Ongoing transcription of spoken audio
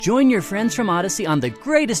Join your friends from Odyssey on the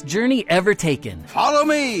greatest journey ever taken. Follow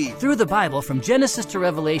me! Through the Bible from Genesis to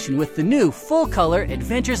Revelation with the new full-color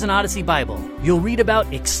Adventures in Odyssey Bible. You'll read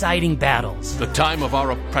about exciting battles. The time of our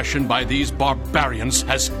oppression by these barbarians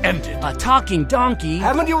has ended. A talking donkey.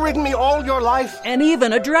 Haven't you ridden me all your life? And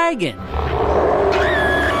even a dragon.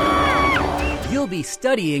 You'll be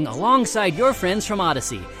studying alongside your friends from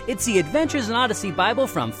Odyssey. It's the Adventures in Odyssey Bible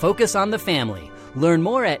from Focus on the Family. Learn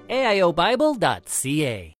more at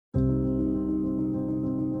aiobible.ca.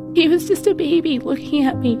 He was just a baby looking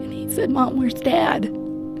at me, and he said, "Mom, where's Dad?"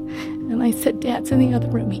 And I said, "Dad's in the other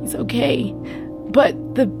room. He's okay." But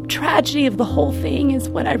the tragedy of the whole thing is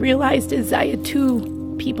what I realized is I had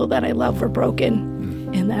two people that I love were broken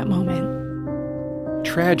in that moment.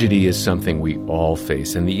 Tragedy is something we all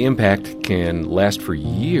face, and the impact can last for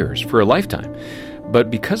years, for a lifetime. But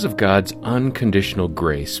because of God's unconditional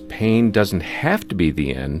grace, pain doesn't have to be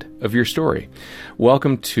the end of your story.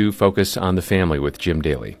 Welcome to Focus on the Family with Jim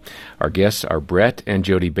Daly. Our guests are Brett and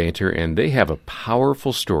Jody Bainter, and they have a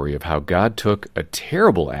powerful story of how God took a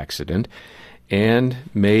terrible accident and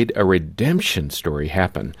made a redemption story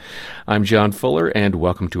happen. I'm John Fuller, and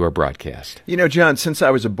welcome to our broadcast. You know, John, since I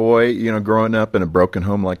was a boy, growing up in a broken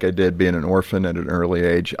home like I did, being an orphan at an early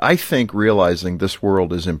age, I think realizing this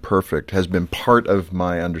world is imperfect has been part of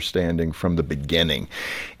my understanding from the beginning.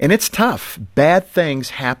 And it's tough. Bad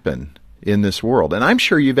things happen in this world. And I'm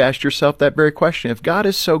sure you've asked yourself that very question. If God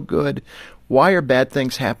is so good, why are bad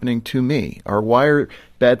things happening to me? Or why are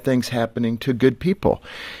bad things happening to good people?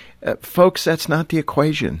 Folks, that's not the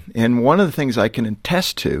equation. And one of the things I can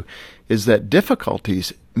attest to is that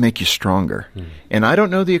difficulties make you stronger. And I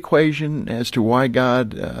don't know the equation as to why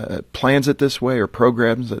God plans it this way or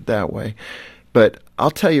programs it that way. But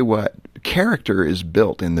I'll tell you what, character is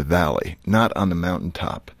built in the valley, not on the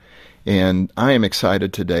mountaintop. And I am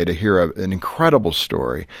excited today to hear an incredible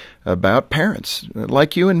story about parents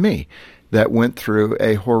like you and me that went through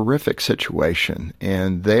a horrific situation,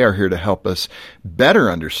 and they are here to help us better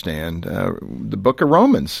understand the book of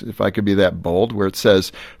Romans, if I could be that bold, where it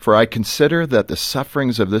says, "For I consider that the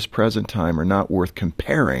sufferings of this present time are not worth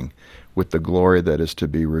comparing with the glory that is to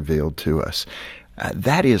be revealed to us."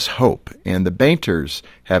 That is hope, and the Bainters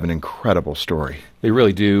have an incredible story. They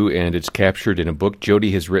really do, and it's captured in a book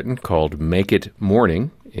Jody has written called Make It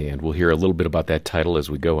Morning, and we'll hear a little bit about that title as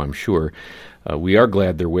we go, I'm sure. We are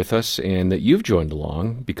glad they're with us and that you've joined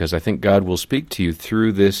along, because I think God will speak to you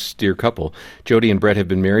through this dear couple. Jody and Brett have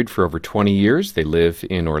been married for over 20 years. They live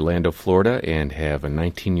in Orlando, Florida, and have a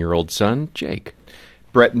 19-year-old son, Jake.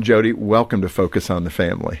 Brett and Jody, welcome to Focus on the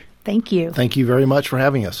Family. Thank you. Thank you very much for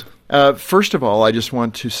having us. First of all, I just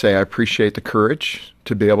want to say I appreciate the courage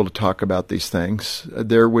to be able to talk about these things.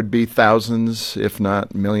 There would be thousands, if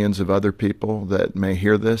not millions, of other people that may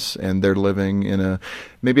hear this, and they're living in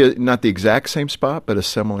maybe not the exact same spot, but a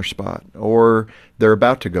similar spot, or they're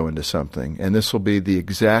about to go into something, and this will be the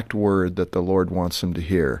exact word that the Lord wants them to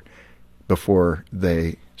hear before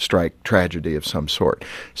they strike tragedy of some sort.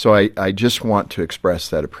 So I just want to express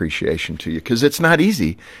that appreciation to you, because it's not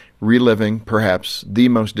easy reliving perhaps the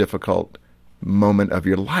most difficult moment of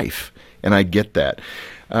your life, and I get that.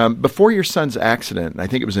 Before your son's accident, I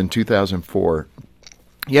think it was in 2004,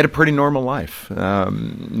 you had a pretty normal life.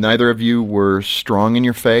 Neither of you were strong in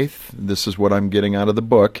your faith. This is what I'm getting out of the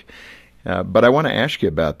book. But I want to ask you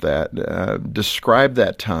about that. Describe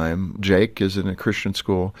that time. Jake is in a Christian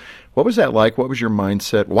school. What was that like? What was your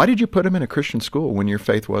mindset? Why did you put him in a Christian school when your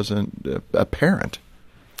faith wasn't apparent?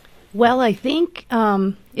 Well, I think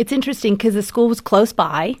it's interesting because the school was close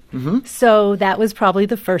by. So that was probably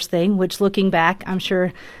the first thing, which looking back, I'm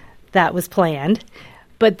sure that was planned.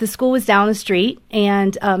 But the school was down the street,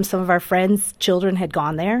 and some of our friends' children had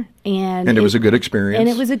gone there. And it was a good experience? And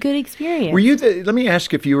it was a good experience. Were you let me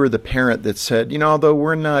ask if you were the parent that said, although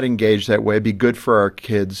we're not engaged that way, it'd be good for our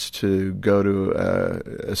kids to go to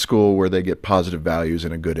a school where they get positive values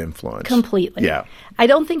and a good influence. Completely. Yeah. I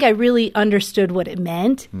don't think I really understood what it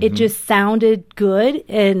meant. It just sounded good,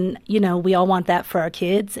 and, we all want that for our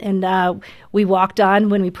kids. And we walked on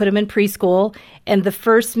when we put them in preschool, and the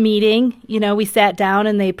first meeting, we sat down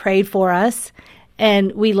and they prayed for us,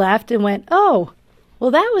 and we left and went, oh, well,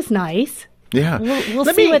 that was nice. Yeah. We'll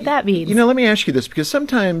see what that means. Let me ask you this, because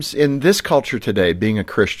sometimes in this culture today, being a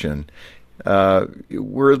Christian,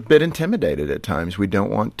 we're a bit intimidated at times. We don't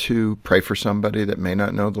want to pray for somebody that may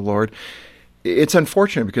not know the Lord. It's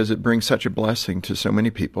unfortunate because it brings such a blessing to so many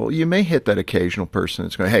people. You may hit that occasional person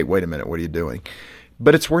that's going, hey, wait a minute, what are you doing?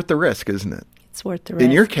 But it's worth the risk, isn't it? It's worth the risk.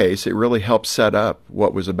 In your case, it really helped set up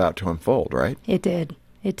what was about to unfold, right? It did.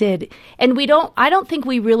 It did. And I don't think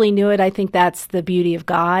we really knew it. I think that's the beauty of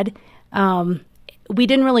God. we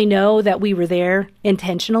didn't really know that we were there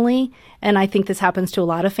intentionally. And I think this happens to a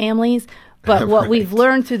lot of families. But what we've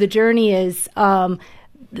learned through the journey is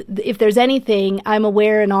if there's anything, I'm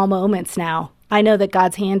aware in all moments now. I know that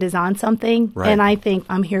God's hand is on something, and I think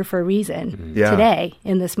I'm here for a reason today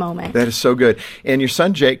in this moment. That is so good. And your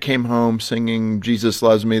son Jake came home singing, Jesus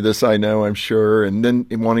loves me, this I know, I'm sure, and then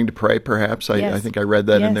wanting to pray perhaps. I think I read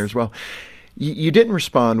that in there as well. You didn't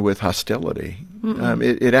respond with hostility.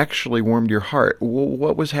 It actually warmed your heart.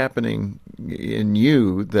 What was happening in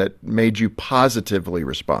you that made you positively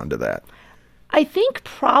respond to that? I think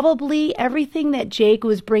probably everything that Jake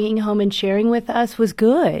was bringing home and sharing with us was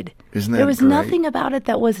good. Isn't that There was great? nothing about it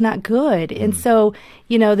that was not good. And so,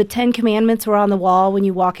 the 10 Commandments were on the wall when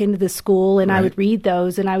you walk into the school, and I would read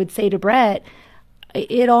those, and I would say to Brett,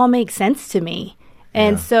 it all makes sense to me.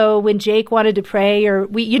 And so when Jake wanted to pray, or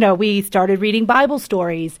we started reading Bible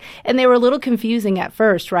stories, and they were a little confusing at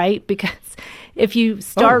first, right? Because if you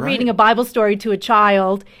start reading a Bible story to a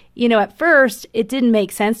child, at first it didn't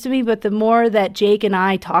make sense to me, but the more that Jake and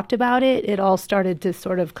I talked about it, it all started to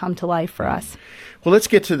sort of come to life for us. Well, let's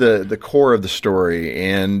get to the core of the story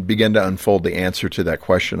and begin to unfold the answer to that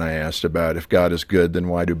question I asked about if God is good, then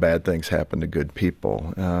why do bad things happen to good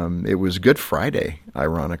people? It was Good Friday,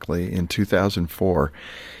 ironically, in 2004.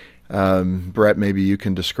 Brett, maybe you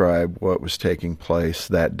can describe what was taking place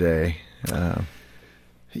that day.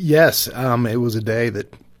 Yes, it was a day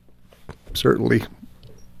that certainly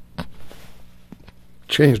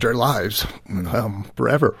changed our lives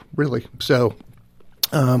forever, really. So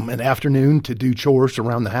an afternoon to do chores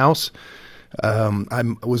around the house. I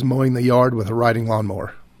was mowing the yard with a riding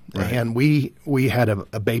lawnmower. And we had a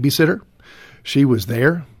babysitter. She was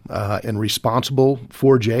there and responsible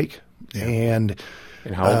for Jake. And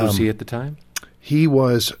how old was he at the time? He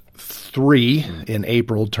was 3 in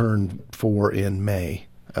April, turned 4 in May.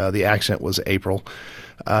 The accent was April.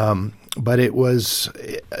 But it was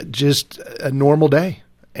just a normal day.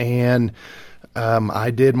 And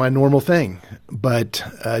I did my normal thing. But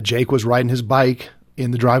Jake was riding his bike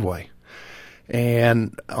in the driveway.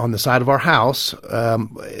 And on the side of our house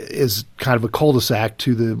is kind of a cul-de-sac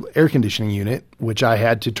to the air conditioning unit, which I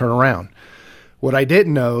had to turn around. What I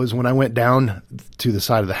didn't know is when I went down to the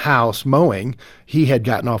side of the house mowing, he had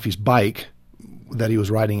gotten off his bike that he was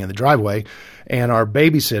riding in the driveway, and our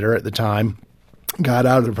babysitter at the time got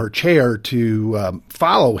out of her chair to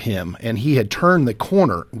follow him, and he had turned the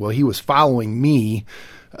corner. Well, he was following me,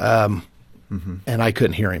 and I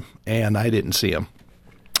couldn't hear him, and I didn't see him.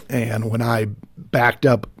 And when I backed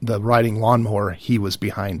up the riding lawnmower, he was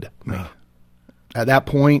behind me. At that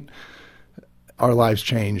point, our lives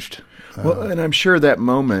changed. Well, and I'm sure that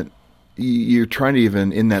moment, you're trying to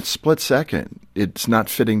even, in that split second, it's not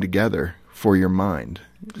fitting together for your mind.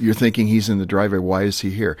 You're thinking he's in the driveway. Why is he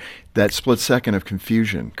here? That split second of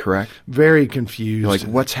confusion, correct? Very confused. You're like,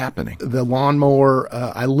 what's happening? The lawnmower,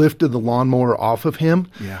 I lifted the lawnmower off of him,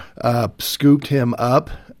 scooped him up,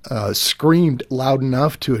 screamed loud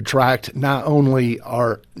enough to attract not only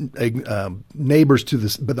our neighbors to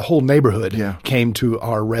this, but the whole neighborhood came to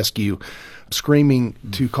our rescue, screaming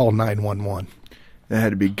to call 911. That had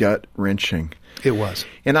to be gut-wrenching. It was.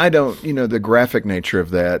 And I don't, the graphic nature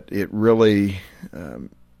of that, it really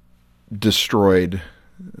destroyed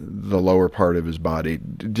the lower part of his body.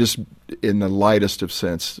 Just in the lightest of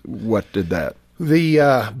sense, what did that?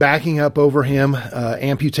 The backing up over him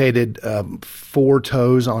amputated 4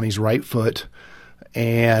 toes on his right foot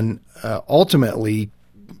and ultimately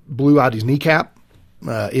blew out his kneecap.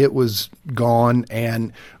 It was gone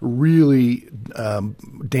and really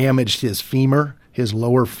damaged his femur, his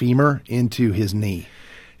lower femur, into his knee.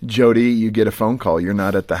 Jody, you get a phone call. You're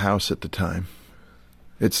not at the house at the time.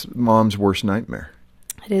 It's mom's worst nightmare.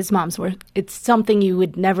 It is mom's worst. It's something you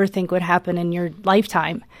would never think would happen in your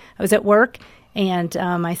lifetime. I was at work, and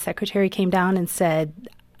my secretary came down and said,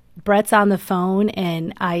 Brett's on the phone,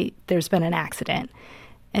 and there's been an accident.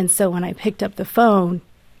 And so when I picked up the phone,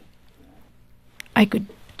 I could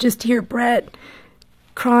just hear Brett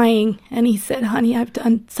crying, and he said, honey, I've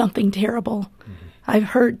done something terrible. I've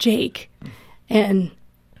hurt Jake. And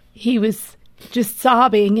he was just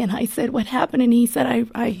sobbing, and I said, what happened? And he said,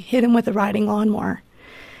 I hit him with a riding lawnmower.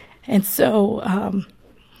 And so,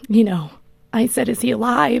 I said, is he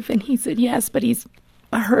alive? And he said, yes, but he's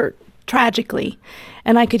hurt tragically.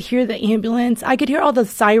 And I could hear the ambulance. I could hear all the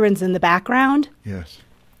sirens in the background. Yes.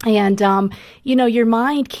 And, your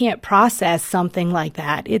mind can't process something like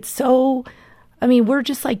that. It's so, we're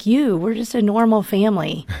just like you. We're just a normal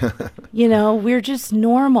family. We're just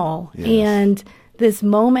normal. Yes. And this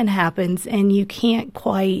moment happens, and you can't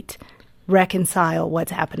quite reconcile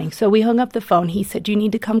what's happening. So we hung up the phone. He said, you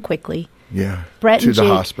need to come quickly. Brett to and the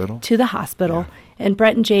Jake hospital. to the hospital, and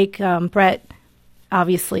Brett and Jake. Brett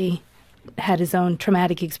obviously had his own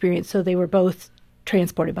traumatic experience, so they were both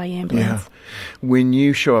transported by ambulance. When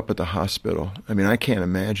you show up at the hospital, I mean, I can't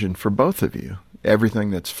imagine for both of you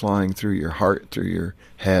everything that's flying through your heart, through your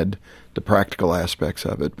head, the practical aspects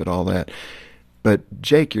of it, but all that. But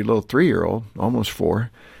Jake, your little 3-year-old, almost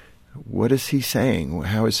 4, what is he saying?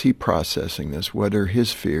 How is he processing this? What are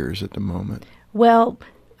his fears at the moment? Well,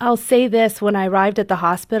 I'll say this. When I arrived at the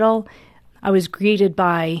hospital, I was greeted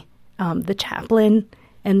by the chaplain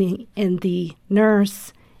and the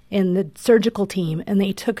nurse and the surgical team, and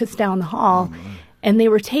they took us down the hall, and they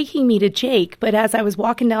were taking me to Jake. But as I was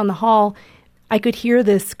walking down the hall, I could hear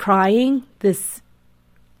this cry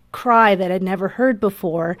that I'd never heard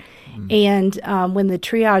before. And when the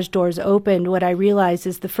triage doors opened, what I realized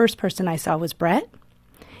is the first person I saw was Brett,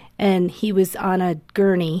 and he was on a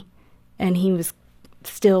gurney, and he was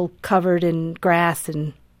still covered in grass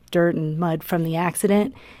and dirt and mud from the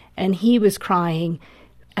accident, and he was crying,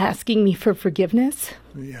 asking me for forgiveness.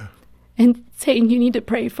 And saying, you need to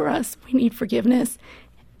pray for us. We need forgiveness.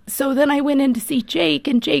 So then I went in to see Jake,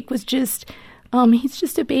 and Jake was just, he's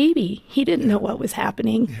just a baby. He didn't know what was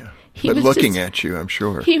happening. He But was looking just, at you, I'm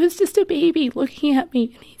sure. He was just a baby looking at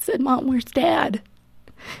me, and he said, Mom, where's Dad?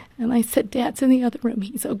 And I said, Dad's in the other room.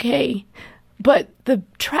 He's okay. But the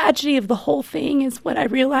tragedy of the whole thing is what I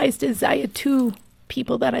realized is I had 2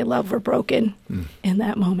 people that I love were broken in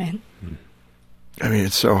that moment. I mean,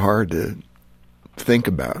 it's so hard to think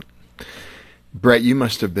about. Brett, you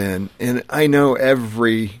must have been, and I know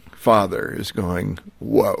every father is going,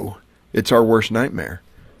 whoa, it's our worst nightmare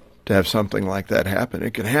to have something like that happen.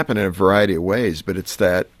 It can happen in a variety of ways, but it's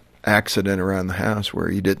that accident around the house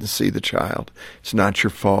where you didn't see the child. It's not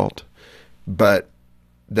your fault, but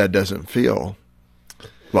that doesn't feel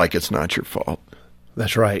like it's not your fault.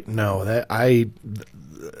 That's right. No, that I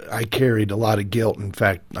carried a lot of guilt. In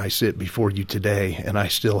fact, I sit before you today, and I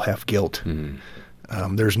still have guilt.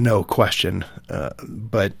 There's no question.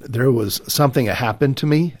 But there was something that happened to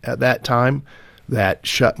me at that time that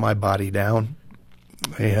shut my body down,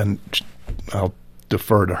 and I'll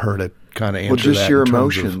defer to her to kind of answer that. Well, just your in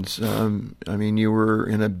terms emotions. I mean, you were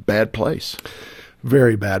in a bad place.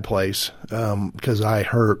 Very bad place, because I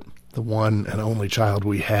hurt the one and only child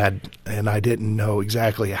we had, and I didn't know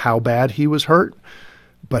exactly how bad he was hurt,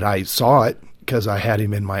 but I saw it because I had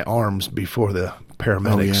him in my arms before the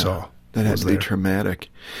paramedics saw. That had to be traumatic.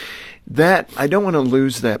 That, I don't want to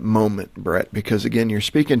lose that moment, Brett, because again, you're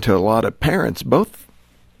speaking to a lot of parents, both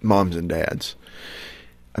moms and dads.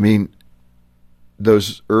 I mean,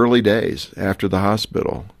 those early days after the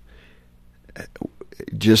hospital,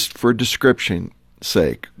 just for description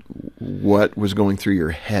sake, what was going through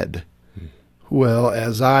your head? Well,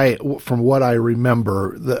 from what I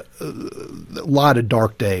remember, a lot of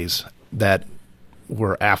dark days that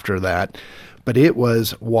were after that, but it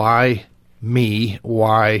was why me,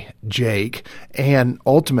 why Jake, and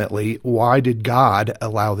ultimately, why did God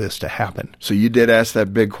allow this to happen? So you did ask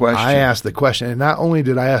that big question. I asked the question, and not only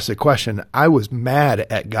did I ask the question, I was mad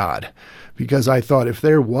at God because I thought, if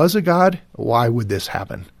there was a God, why would this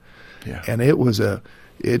happen? Yeah. And it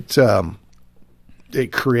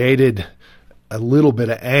created a little bit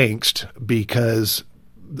of angst because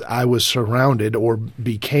I was surrounded or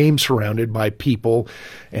became surrounded by people,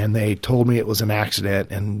 and they told me it was an accident,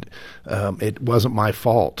 and it wasn't my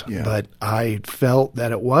fault. Yeah. But I felt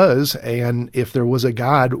that it was, and if there was a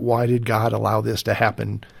God, why did God allow this to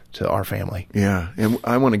happen to our family? Yeah, and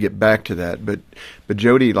I want to get back to that. But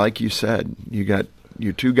Jody, like you said, you got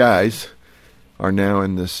your 2 guys are now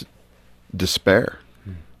in this despair.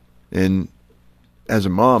 And as a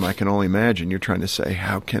mom, I can only imagine you're trying to say,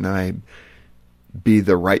 how can I be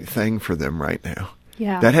the right thing for them right now?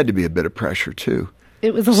 Yeah. That had to be a bit of pressure too.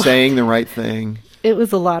 It was saying the right thing. It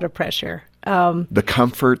was a lot of pressure. The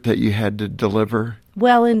comfort that you had to deliver.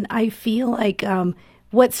 Well, and I feel like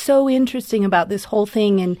what's so interesting about this whole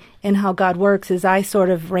thing and how God works is I sort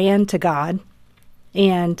of ran to God,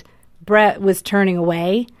 and Brett was turning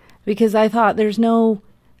away because I thought,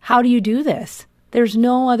 how do you do this? There's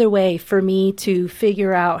no other way for me to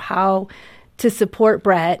figure out how to support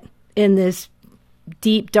Brett in this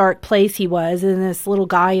deep, dark place he was, and this little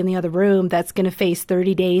guy in the other room that's going to face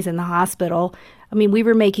 30 days in the hospital. I mean,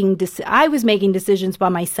 I was making decisions by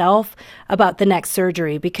myself about the next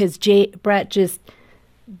surgery because Brett just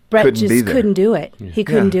couldn't do it. Yeah. He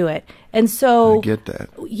couldn't do it. And so, I get that.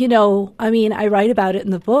 I write about it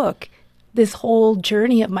in the book. This whole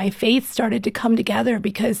journey of my faith started to come together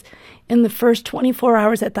because in the first 24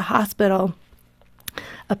 hours at the hospital,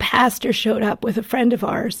 a pastor showed up with a friend of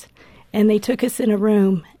ours, And they took us in a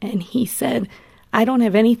room, and he said, I don't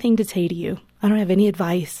have anything to say to you. I don't have any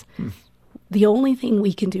advice. The only thing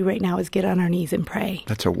we can do right now is get on our knees and pray.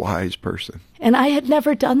 That's a wise person. And I had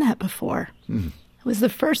never done that before. It was the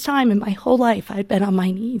first time in my whole life I'd been on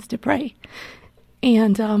my knees to pray.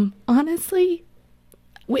 And honestly,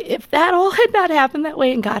 if that all had not happened that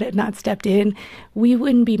way and God had not stepped in, we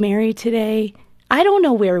wouldn't be married today. I don't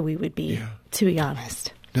know where we would be, to be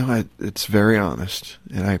honest. No, it's very honest,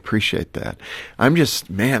 and I appreciate that.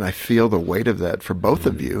 I feel the weight of that for both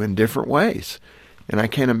of you in different ways. And I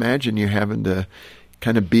can't imagine you having to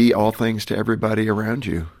kind of be all things to everybody around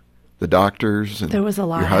you, the doctors and there was a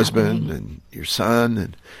lot your husband happening. and your son,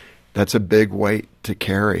 and that's a big weight to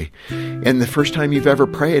carry. And the first time you've ever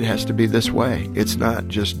prayed has to be this way. It's not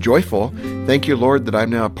just joyful. Thank you, Lord, that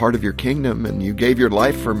I'm now a part of your kingdom and you gave your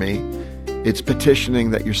life for me. It's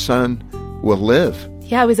petitioning that your son will live.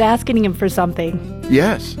 Yeah, I was asking him for something.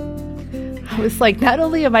 Yes. I was like, not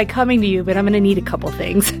only am I coming to you, but I'm going to need a couple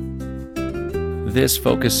things. This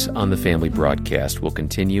Focus on the Family broadcast will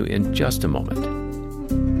continue in just a moment.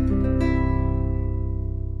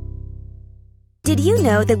 Did you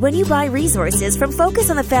know that when you buy resources from Focus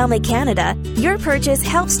on the Family Canada, your purchase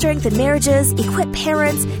helps strengthen marriages, equip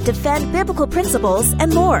parents, defend biblical principles,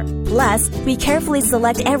 and more? Plus, we carefully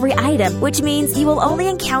select every item, which means you will only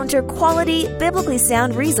encounter quality, biblically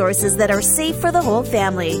sound resources that are safe for the whole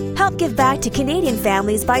family. Help give back to Canadian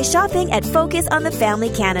families by shopping at Focus on the Family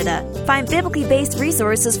Canada. Find biblically based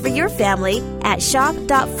resources for your family at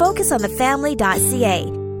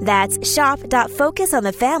shop.focusonthefamily.ca. That's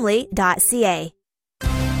shop.focusonthefamily.ca.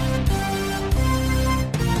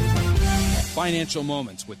 Financial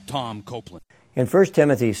Moments with Tom Copeland. In 1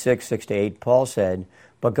 Timothy 6:6-8, Paul said,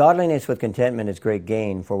 "But godliness with contentment is great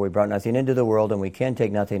gain, for we brought nothing into the world, and we can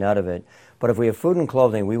take nothing out of it. But if we have food and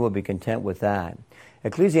clothing, we will be content with that."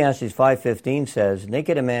 Ecclesiastes 5:15 says,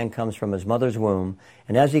 "Naked a man comes from his mother's womb,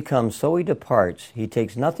 and as he comes, so he departs. He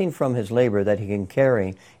takes nothing from his labor that he can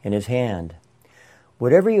carry in his hand."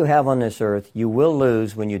 Whatever you have on this earth, you will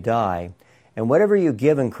lose when you die, and whatever you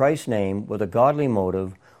give in Christ's name with a godly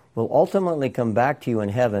motive will ultimately come back to you in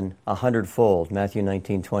heaven 100-fold, Matthew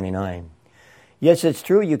 19:29. Yes, it's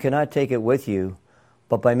true you cannot take it with you,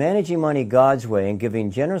 but by managing money God's way and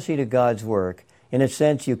giving generously to God's work, in a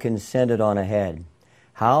sense you can send it on ahead.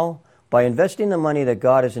 How? By investing the money that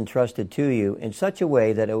God has entrusted to you in such a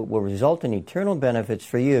way that it will result in eternal benefits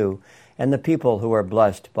for you and the people who are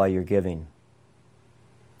blessed by your giving.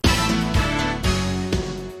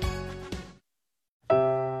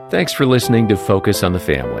 Thanks for listening to Focus on the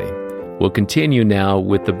Family. We'll continue now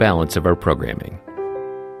with the balance of our programming.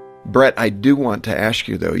 Brett, I do want to ask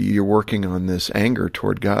you, though, you're working on this anger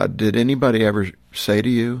toward God. Did anybody ever say to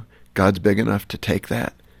you, God's big enough to take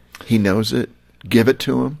that? He knows it. Give it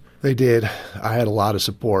to him? They did. I had a lot of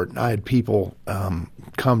support. I had people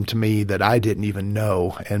come to me that I didn't even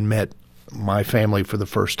know and met my family for the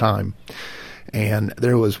first time. And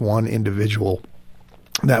there was one individual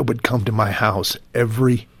that would come to my house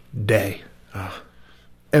every day.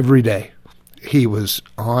 Every day. He was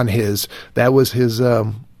on that was his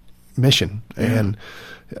mission. Yeah.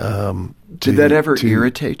 And did that ever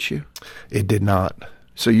irritate you? It did not.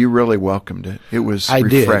 So you really welcomed it. It was I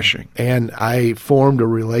refreshing. Did. And I formed a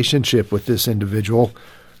relationship with this individual,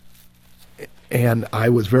 and I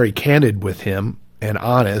was very candid with him and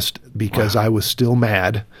honest because I was still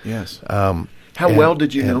mad. Yes. How well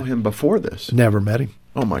did you know him before this? Never met him.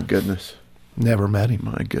 Oh, my goodness. Never met him.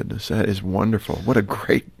 My goodness, that is wonderful. What a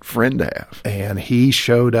great friend to have. And he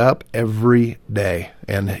showed up every day.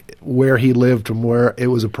 And where he lived from where it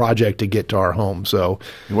was a project to get to our home. So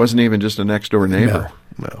he wasn't even just a next-door neighbor.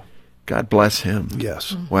 No. God bless him.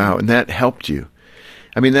 Yes. Wow, and that helped you.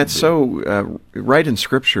 I mean, that's so right in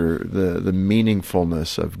Scripture, the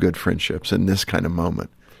meaningfulness of good friendships in this kind of moment.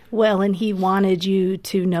 Well, and he wanted you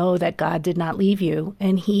to know that God did not leave you.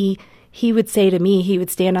 And he would say to me, he would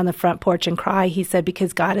stand on the front porch and cry. He said,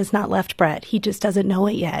 because God has not left Brett. He just doesn't know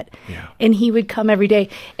it yet. Yeah. And he would come every day.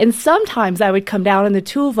 And sometimes I would come down and the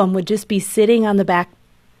two of them would just be sitting on the back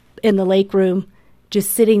in the lake room,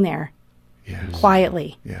 just sitting there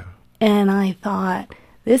quietly. Yeah. And I thought,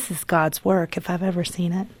 this is God's work if I've ever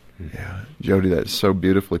seen it. Yeah, Jody, that's so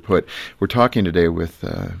beautifully put. We're talking today with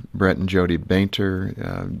Brett and Jody Bainter.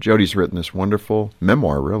 Jody's written this wonderful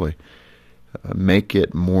memoir, really, Make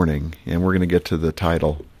It Morning, and we're going to get to the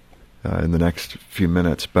title in the next few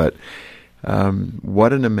minutes. But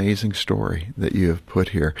what an amazing story that you have put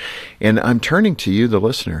here. And I'm turning to you, the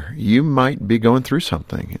listener. You might be going through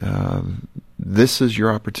something. This is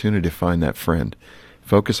your opportunity to find that friend.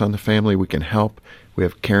 Focus on the Family. We can help. We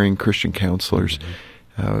have caring Christian counselors.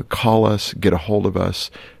 call us, get a hold of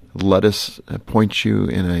us. Let us point you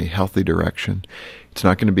in a healthy direction. It's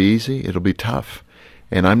not going to be easy. It'll be tough.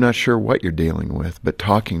 And I'm not sure what you're dealing with, but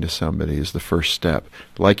talking to somebody is the first step.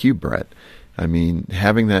 Like you, Brett. I mean,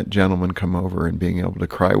 having that gentleman come over and being able to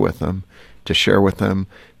cry with them, to share with them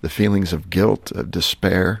the feelings of guilt, of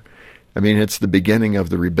despair. I mean, it's the beginning of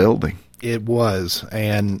the rebuilding. It was,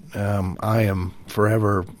 and I am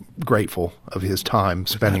forever grateful of his time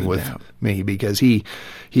spending with me, because he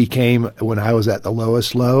came when I was at the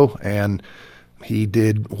lowest low, and he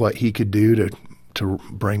did what he could do to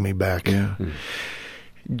bring me back. Yeah.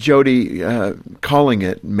 Jody, calling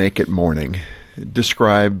it Make It Morning,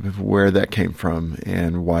 describe where that came from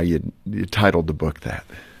and why you titled the book that.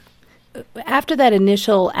 After that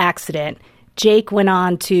initial accident, Jake went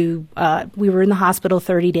on to, we were in the hospital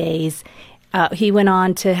 30 days. He went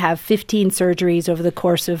on to have 15 surgeries over the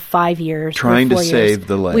course of 5 years. Trying to save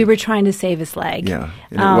the leg. We were trying to save his leg. Yeah,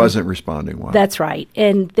 and it wasn't responding well. That's right.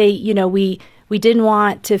 And we didn't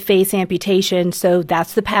want to face amputation, so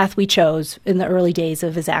that's the path we chose in the early days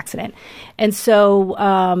of his accident. And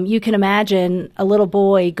so you can imagine a little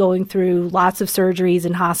boy going through lots of surgeries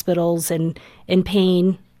in hospitals and in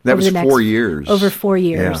pain. That was 4 years. Over 4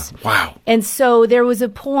 years. Yeah. Wow. And so there was a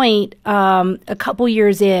point a couple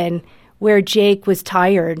years in where Jake was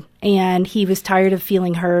tired, and he was tired of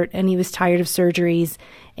feeling hurt, and he was tired of surgeries.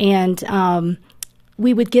 And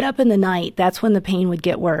we would get up in the night. That's when the pain would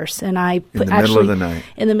get worse. And in the middle of the night.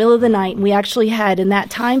 In the middle of the night. And we actually had, in that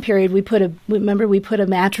time period, we put a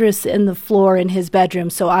mattress in the floor in his bedroom,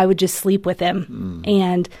 so I would just sleep with him.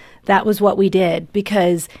 And that was what we did,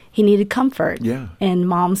 because he needed comfort. Yeah. And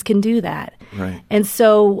moms can do that. Right. And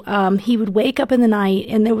so he would wake up in the night,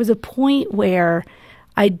 and there was a point where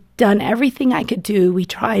I'd done everything I could do. We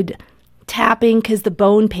tried tapping because the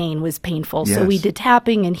bone pain was painful. Yes. So we did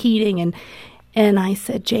tapping and heating. And I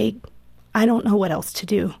said, Jake, I don't know what else to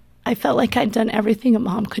do. I felt like I'd done everything a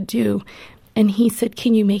mom could do. And he said,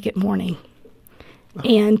 can you make it morning?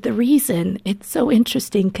 And the reason, it's so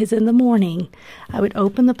interesting, because in the morning, I would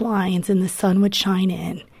open the blinds and the sun would shine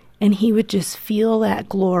in, and he would just feel that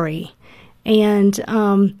glory. And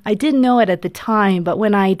I didn't know it at the time, but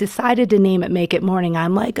when I decided to name it Make It Morning,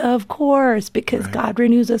 I'm like, of course, because God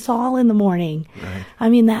renews us all in the morning. Right. I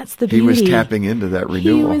mean, that's the beauty. He was tapping into that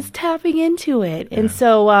renewal. He was tapping into it. Yeah. And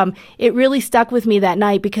so it really stuck with me that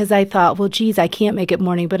night, because I thought, well, geez, I can't make it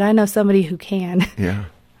morning, but I know somebody who can. Yeah.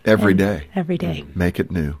 Every day. Every day. Make it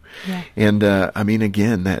new. Yeah. And, I mean,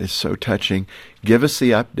 again, that is so touching. Give us the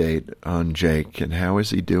update on Jake, and how is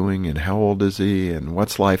he doing, and how old is he, and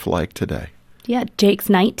what's life like today? Yeah, Jake's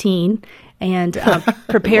 19 and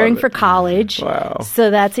preparing for college. Wow. So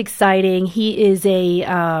that's exciting. He is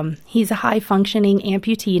he's a high-functioning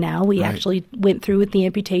amputee now. We actually went through with the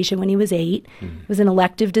amputation when he was 8. It was an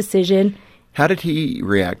elective decision. How did he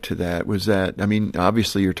react to that? Was that, I mean,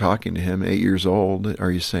 obviously you're talking to him, 8 years old.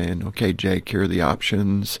 Are you saying, okay, Jake, here are the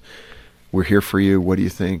options. We're here for you. What do you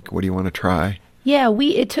think? What do you want to try? Yeah,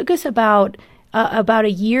 it took us about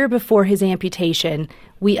a year before his amputation.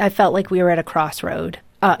 I felt like we were at a crossroad.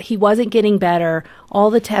 He wasn't getting better.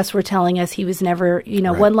 All the tests were telling us he was never,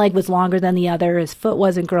 one leg was longer than the other. His foot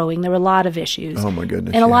wasn't growing. There were a lot of issues. Oh, my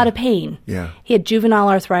goodness. And a lot of pain. Yeah. He had juvenile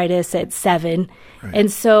arthritis at 7. Right.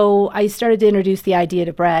 And so I started to introduce the idea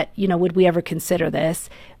to Brett, would we ever consider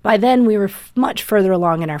this? By then, we were much further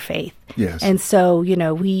along in our faith. Yes. And so,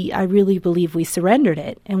 I really believe we surrendered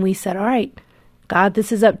it. And we said, all right, God,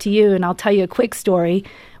 this is up to you. And I'll tell you a quick story.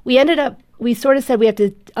 We sort of said we have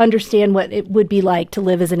to understand what it would be like to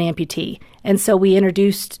live as an amputee. And so we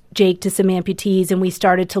introduced Jake to some amputees, and we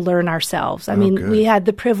started to learn ourselves. I mean, we had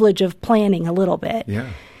the privilege of planning a little bit. Yeah.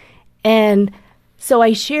 And so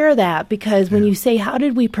I share that because when you say, how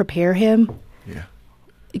did we prepare him? Yeah.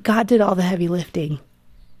 God did all the heavy lifting.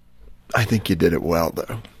 I think you did it well,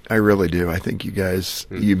 though. I really do. I think you guys,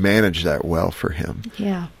 you managed that well for him.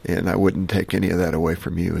 Yeah. And I wouldn't take any of that away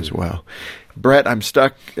from you as well. Brett, I'm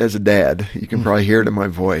stuck as a dad. You can probably hear it in my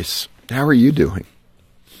voice. How are you doing?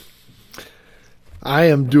 I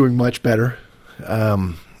am doing much better.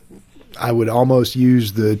 I would almost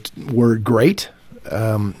use the word great,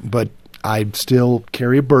 but I still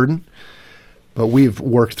carry a burden. But we've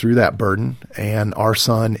worked through that burden, and our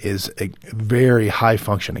son is a very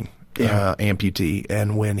high-functioning amputee.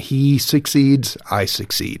 And when he succeeds, I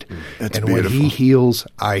succeed. That's and beautiful. when he heals,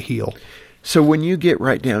 I heal. So when you get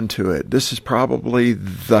right down to it, this is probably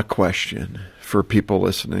the question for people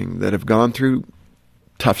listening that have gone through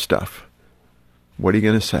tough stuff. What are you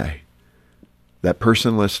going to say? That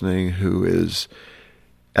person listening who is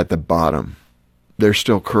at the bottom, they're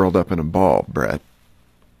still curled up in a ball, Brett.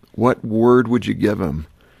 what word would you give them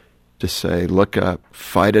to say, look up,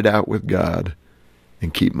 fight it out with God,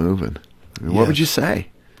 and keep moving? I mean, what would you say?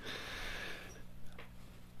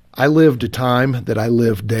 I lived a time that I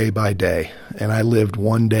lived day by day, and I lived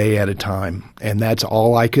one day at a time, and that's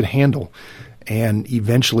all I could handle. And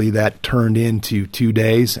eventually that turned into 2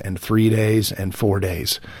 days and 3 days and 4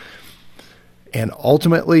 days. And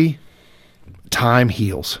ultimately, time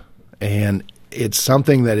heals. And it's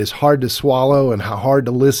something that is hard to swallow and hard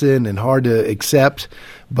to listen and hard to accept.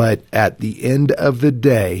 But at the end of the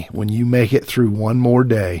day, when you make it through one more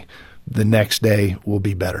day, the next day will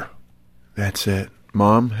be better. That's it.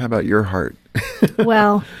 Mom, how about your heart?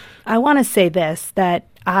 Well, I want to say this, that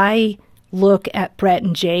I look at Brett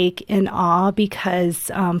and Jake in awe because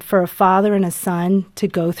for a father and a son to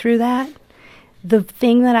go through that, the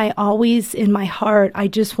thing that I always, in my heart, I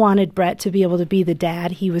just wanted Brett to be able to be the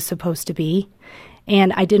dad he was supposed to be.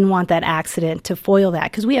 And I didn't want that accident to foil that,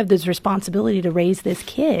 because we have this responsibility to raise this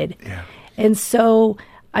kid. Yeah. And so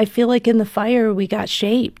I feel like in the fire we got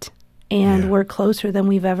shaped, and we're closer than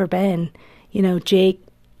we've ever been. You know, Jake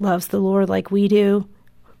loves the Lord like we do.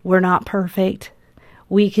 We're not perfect.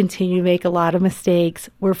 We continue to make a lot of mistakes.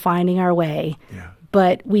 We're finding our way. Yeah.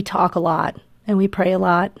 But we talk a lot and we pray a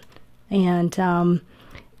lot, and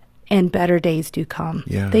better days do come.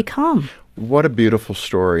 Yeah. They come. What a beautiful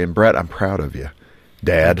story. And Brett, I'm proud of you.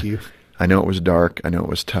 Dad, Thank you. I know it was dark. I know it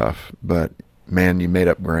was tough. But, man, you made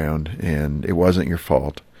up ground, and it wasn't your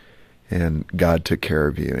fault. And God took care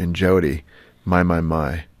of you. And Jody, my,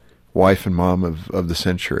 wife and mom of the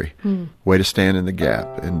century. Way to stand in the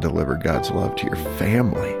gap and deliver God's love to your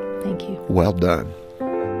family. Thank you. Well done.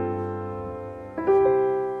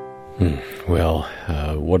 Well,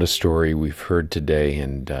 what a story we've heard today,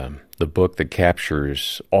 and the book that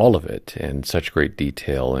captures all of it in such great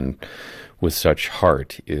detail and with such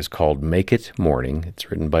heart is called Make It Morning. It's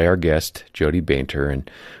written by our guest, Jody Bainter, and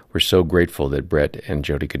we're so grateful that Brett and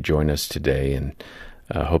Jody could join us today, and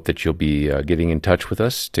hope that you'll be getting in touch with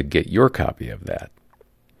us to get your copy of that.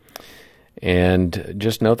 And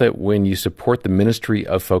just know that when you support the ministry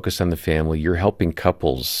of Focus on the Family, you're helping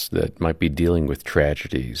couples that might be dealing with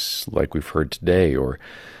tragedies like we've heard today, or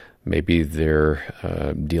maybe they're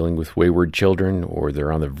dealing with wayward children, or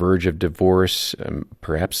they're on the verge of divorce.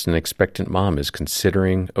 Perhaps an expectant mom is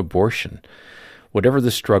considering abortion. Whatever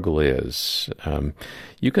the struggle is,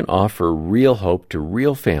 you can offer real hope to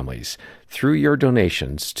real families through your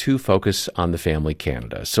donations to Focus on the Family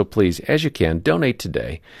Canada. So please, as you can, donate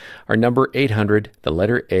today. Our number 800, the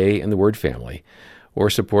letter A and the word family, or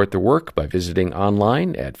support the work by visiting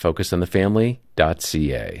online at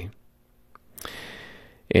focusonthefamily.ca.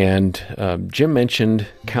 And Jim mentioned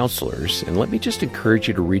counselors, and let me just encourage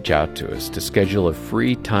you to reach out to us to schedule a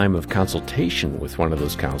free time of consultation with one of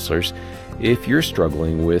those counselors if you're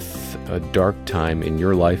struggling with a dark time in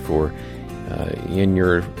your life or in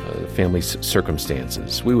your family's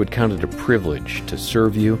circumstances. We would count it a privilege to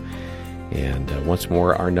serve you. And once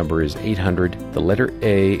more, our number is 800, the letter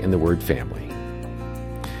A and the word family.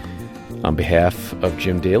 On behalf of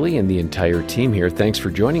Jim Daly and the entire team here, thanks for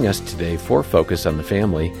joining us today for Focus on the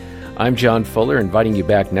Family. I'm John Fuller, inviting you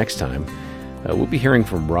back next time. We'll be hearing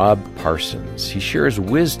from Rob Parsons. He shares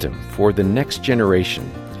wisdom for the next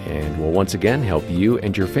generation and will once again help you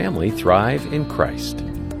and your family thrive in Christ.